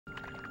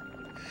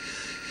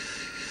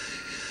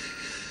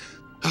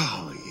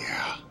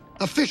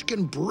A fish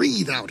can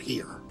breathe out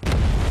here.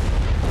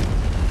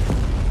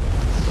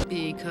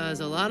 Because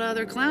a lot of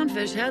other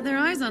clownfish had their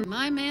eyes on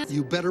my man.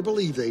 You better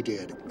believe they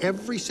did.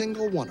 Every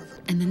single one of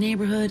them. And the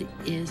neighborhood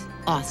is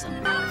awesome.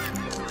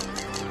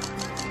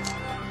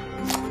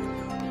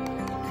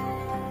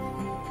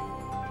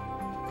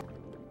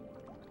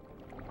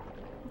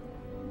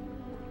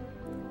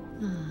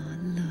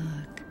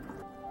 Look.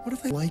 What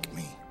if they like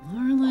me?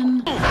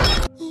 Marlin.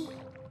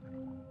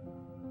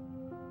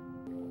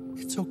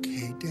 It's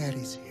okay,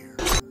 Daddy's here.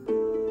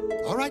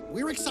 All right,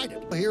 we're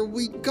excited. Here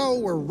we go.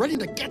 We're ready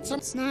to get some.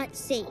 It's not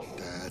safe.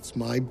 That's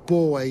my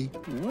boy.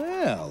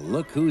 Well,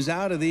 look who's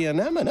out of the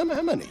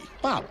anemone.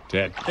 Bob.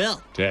 Ted. Bill.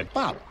 Ted.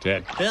 Bob.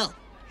 Ted. Bill.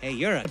 Hey,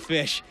 you're a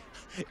fish.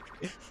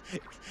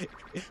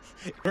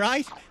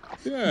 Right?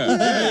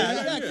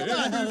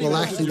 Yeah. Well,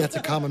 actually, that's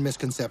a common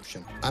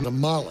misconception. I'm a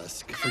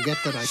mollusk. Forget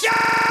that I...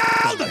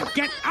 Sheldon,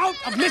 get out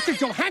of Mr.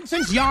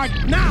 Johansson's yard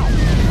now!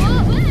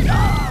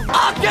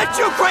 I'll get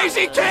you,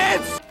 crazy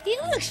kids! He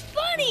looks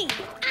funny.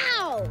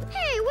 Ow!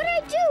 Hey, what'd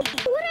I do?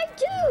 What'd I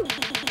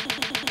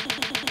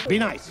do? Be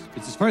nice.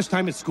 It's his first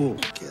time at school.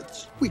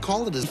 Kids. We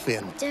call it a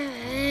fin. Dad.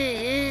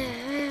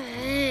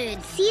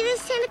 See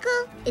this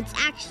tentacle? It's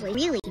actually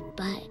really a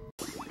butt.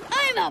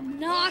 I'm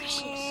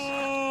obnoxious.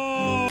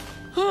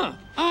 Huh.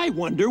 I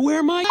wonder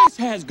where my ass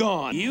has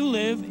gone. You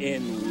live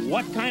in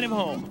what kind of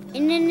home?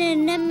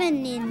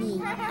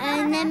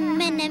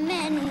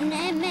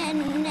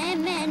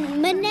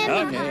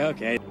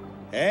 Okay.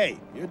 Hey,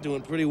 you're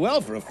doing pretty well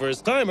for a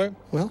first-timer.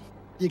 Well,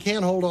 you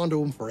can't hold on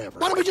to them forever.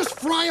 Why don't we just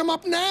fry them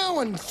up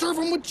now and serve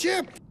them with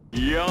chip?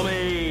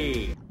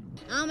 Yummy!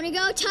 I'm gonna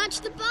go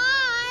touch the butt.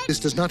 This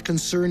does not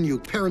concern you,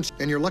 parents,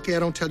 and you're lucky I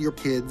don't tell your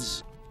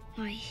kids.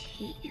 I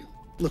hate you.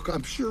 Look,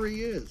 I'm sure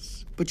he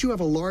is. But you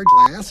have a large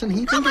ass and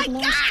he Oh can my get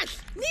lost. gosh!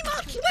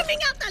 Nemo's swimming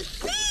out the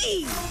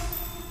sea!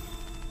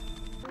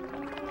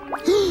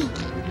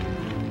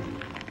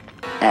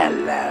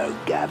 Hello,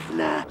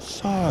 Governor.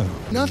 So?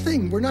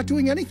 Nothing. We're not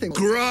doing anything.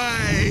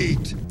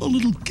 Great! A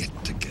little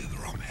get-together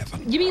I'm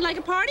having. You mean like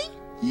a party?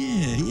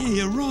 Yeah,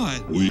 you're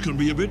right. We can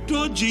be a bit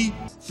dodgy.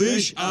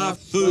 Fish are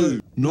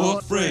food,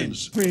 not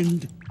friends.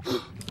 Friend.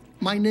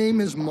 My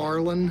name is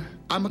Marlin.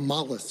 I'm a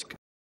mollusk.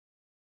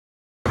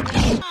 Is the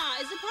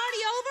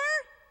party over?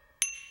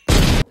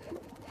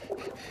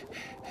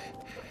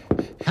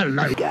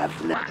 Hello,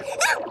 Governor.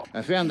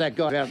 I found that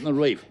guy out in the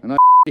reef, and I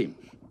him.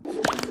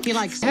 He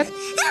likes that?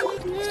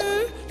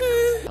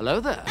 Hello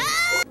there.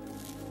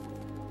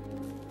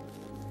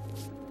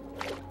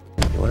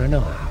 You wanna know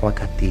how I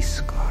got these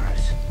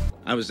scars?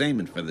 I was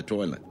aiming for the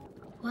toilet.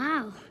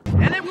 Wow.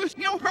 And it was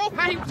no hope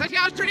I was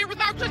yesterday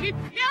without cooking.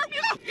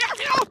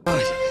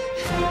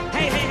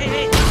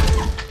 Hey!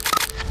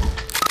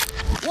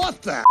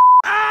 What the?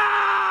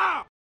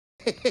 Ah!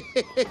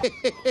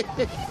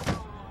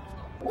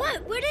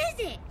 What? What is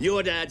it?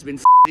 Your dad's been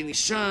f***ing the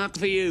shark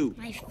for you.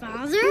 My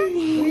father?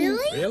 Really?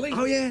 Really?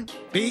 Oh, yeah.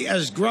 Be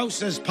as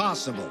gross as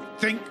possible.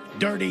 Think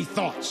dirty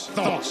thoughts.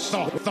 Thoughts.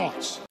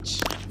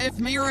 If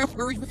Mira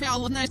furry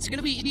befallen, that's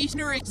gonna be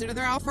Eastern exit.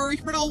 They're all furry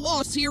for all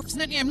lost here.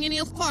 Snitty, I'm getting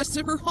plus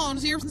super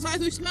homes here since I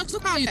lose smells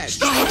of high.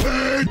 Stop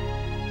it!